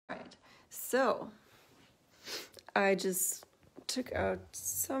So I just took out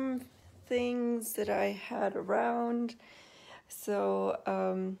some things that I had around. So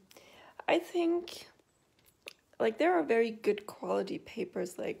I think like there are very good quality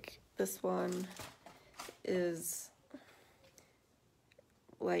papers. Like this one is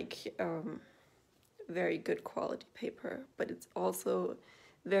like very good quality paper, but it's also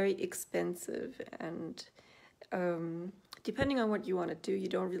very expensive, and depending on what you want to do, you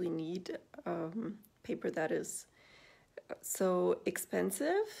don't really need paper that is so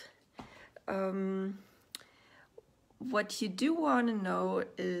expensive. What you do want to know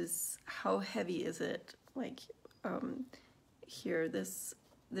is how heavy is it. Like here, this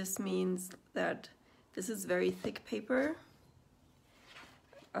means that this is very thick paper,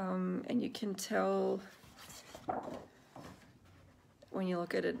 and you can tell when you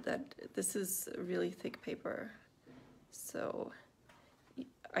look at it that this is really thick paper. So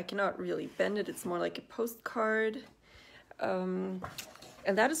I cannot really bend it. It's more like a postcard. And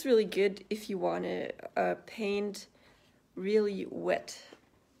that is really good if you want to paint really wet.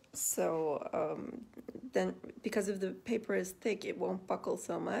 So then, because if the paper is thick, it won't buckle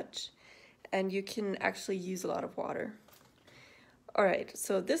so much, and you can actually use a lot of water. All right,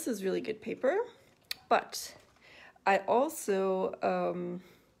 so this is really good paper, but I also,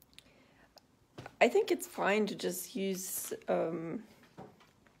 I think it's fine to just use,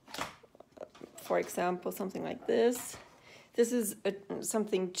 for example, something like this. This is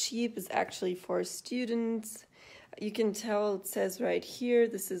something cheap, is actually for students. You can tell it says right here,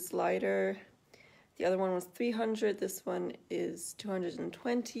 this is lighter. The other one was 300, this one is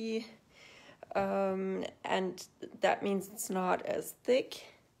 220. And that means it's not as thick.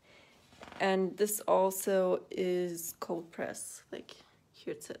 And this also is cold press, like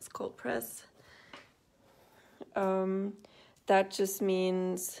here it says cold press. That just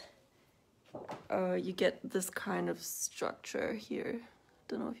means you get this kind of structure here.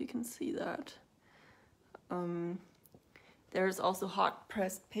 Don't know if you can see that. There's also hot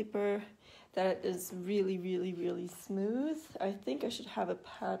pressed paper that is really, really, really smooth. I think I should have a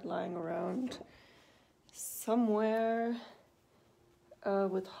pad lying around somewhere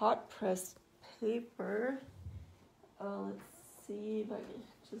with hot pressed paper. Let's see if I can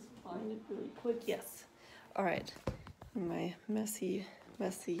just find it really quick. Yes. All right. My messy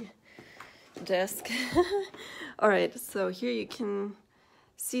desk. All right. So here you can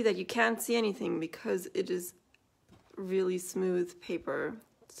see that you can't see anything because it is really smooth paper.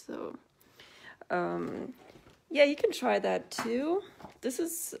 So yeah, you can try that too. This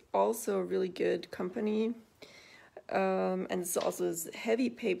is also a really good company, and this also is heavy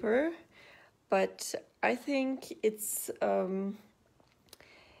paper, but I think it's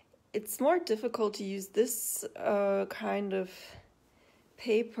more difficult to use this kind of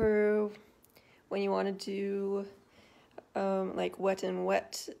paper when you want to do like wet and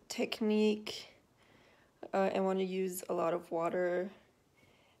wet technique and want to use a lot of water,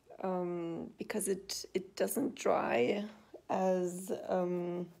 because it doesn't dry as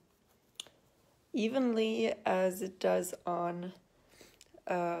evenly as it does on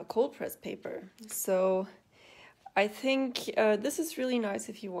cold press paper. So I think this is really nice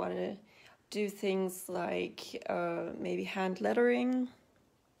if you want to do things like maybe hand lettering,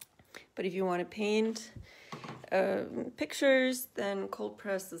 but if you want to paint pictures, then cold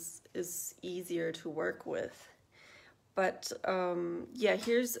press is easier to work with. But yeah,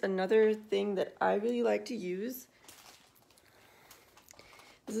 here's another thing that I really like to use.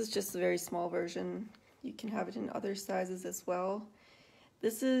 This is just a very small version. You can have it in other sizes as well.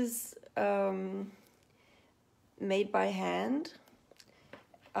 This is made by hand.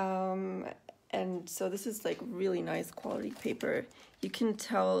 And so this is like really nice quality paper. You can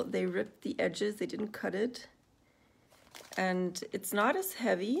tell they ripped the edges, they didn't cut it. And it's not as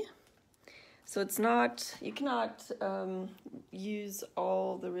heavy. So it's not, you cannot use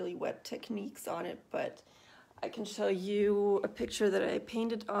all the really wet techniques on it, but I can show you a picture that I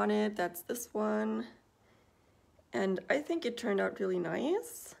painted on it. That's this one. And I think it turned out really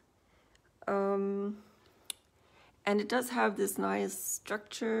nice. And it does have this nice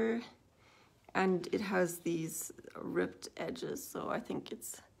structure, and it has these ripped edges. So I think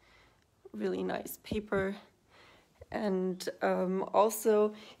it's really nice paper. And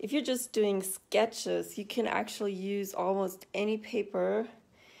also, if you're just doing sketches, you can actually use almost any paper.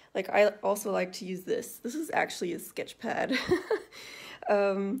 Like I also like to use this. This is actually a sketch pad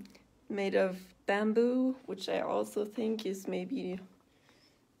made of bamboo, which I also think is maybe a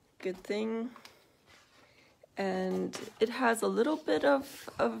good thing. And it has a little bit of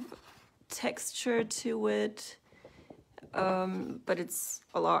texture to it. but it's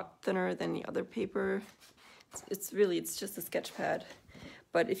a lot thinner than the other paper. It's just a sketch pad.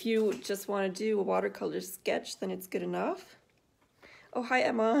 But if you just want to do a watercolor sketch, then it's good enough. Oh, hi,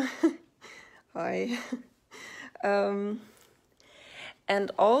 Emma. Hi. And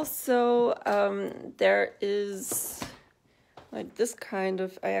also there is like this kind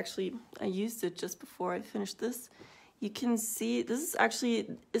of, I used it just before I finished this. You can see this is actually,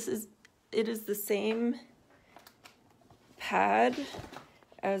 it is the same pad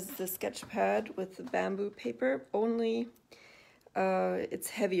as the sketch pad with the bamboo paper, only it's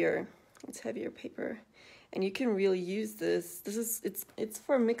heavier paper, and you can really use this. It's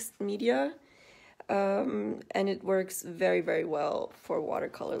for mixed media, and it works very, very well for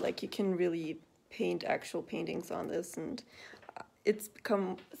watercolor. Like, you can really paint actual paintings on this, and it's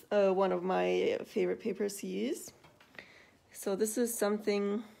become one of my favorite papers to use. So this is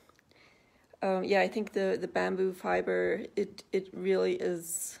something, yeah, I think the bamboo fiber, it really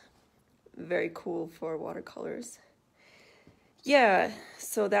is very cool for watercolors. Yeah,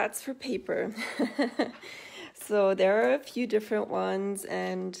 so that's for paper. So there are a few different ones,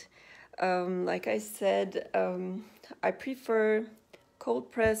 and like I said, I prefer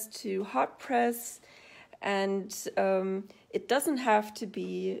cold press to hot press, and it doesn't have to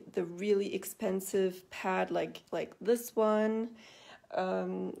be the really expensive pad like this one.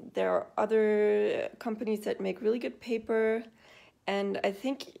 There are other companies that make really good paper, and I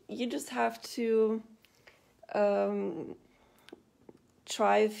think you just have to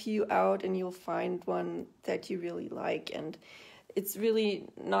try a few out, and you'll find one that you really like. And it's really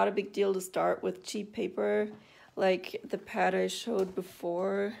not a big deal to start with cheap paper like the pad I showed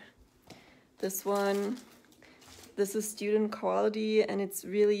before. This one, this is student quality, and it's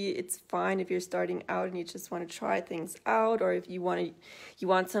fine if you're starting out and you just want to try things out, or if you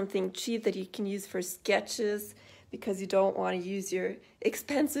want something cheap that you can use for sketches because you don't want to use your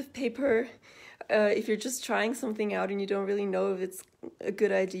expensive paper. If you're just trying something out and you don't really know if it's a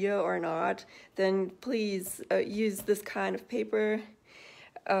good idea or not, then please use this kind of paper.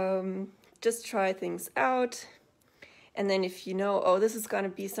 Just try things out. And then if you know, oh, this is going to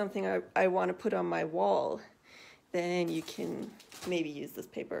be something I want to put on my wall, then you can maybe use this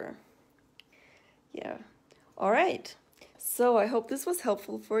paper. Yeah. All right. So I hope this was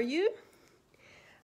helpful for you.